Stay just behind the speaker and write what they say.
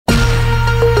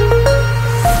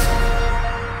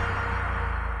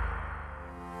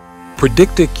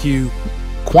PredictIQ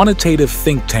Quantitative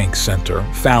Think Tank Center,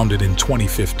 founded in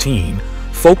 2015,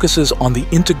 focuses on the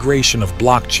integration of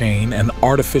blockchain and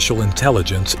artificial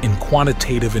intelligence in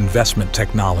quantitative investment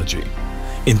technology.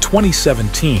 In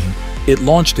 2017, it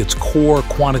launched its core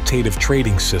quantitative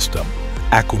trading system,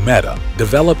 Acumatica,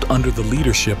 developed under the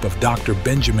leadership of Dr.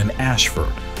 Benjamin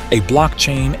Ashford, a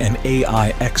blockchain and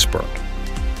AI expert.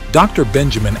 Dr.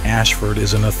 Benjamin Ashford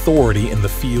is an authority in the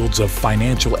fields of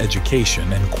financial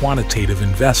education and quantitative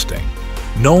investing,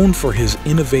 known for his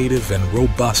innovative and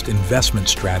robust investment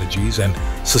strategies and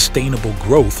sustainable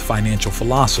growth financial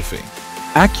philosophy.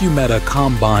 Acumatica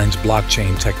combines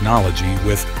blockchain technology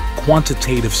with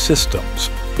quantitative systems,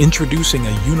 introducing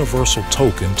a universal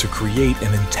token to create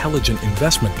an intelligent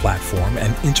investment platform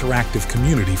and interactive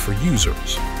community for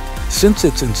users. Since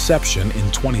its inception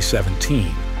in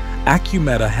 2017,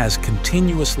 Acumatica has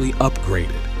continuously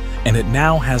upgraded, and it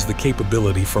now has the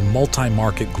capability for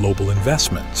multi-market global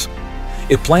investments.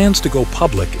 It plans to go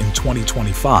public in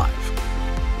 2025.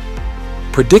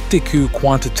 PredictIQ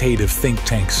Quantitative Think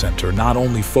Tank Center not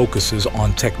only focuses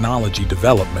on technology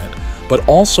development, but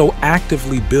also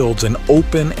actively builds an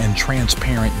open and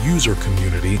transparent user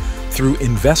community through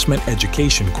investment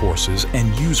education courses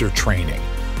and user training,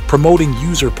 promoting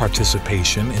user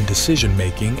participation in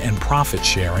decision-making and profit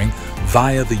sharing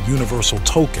via the universal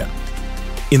token.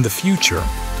 In the future,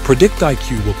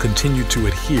 PredictIQ will continue to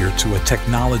adhere to a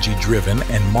technology-driven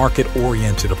and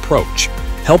market-oriented approach,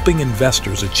 helping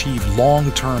investors achieve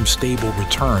long-term stable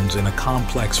returns in a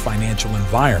complex financial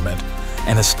environment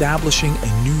and establishing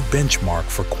a new benchmark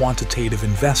for quantitative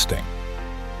investing.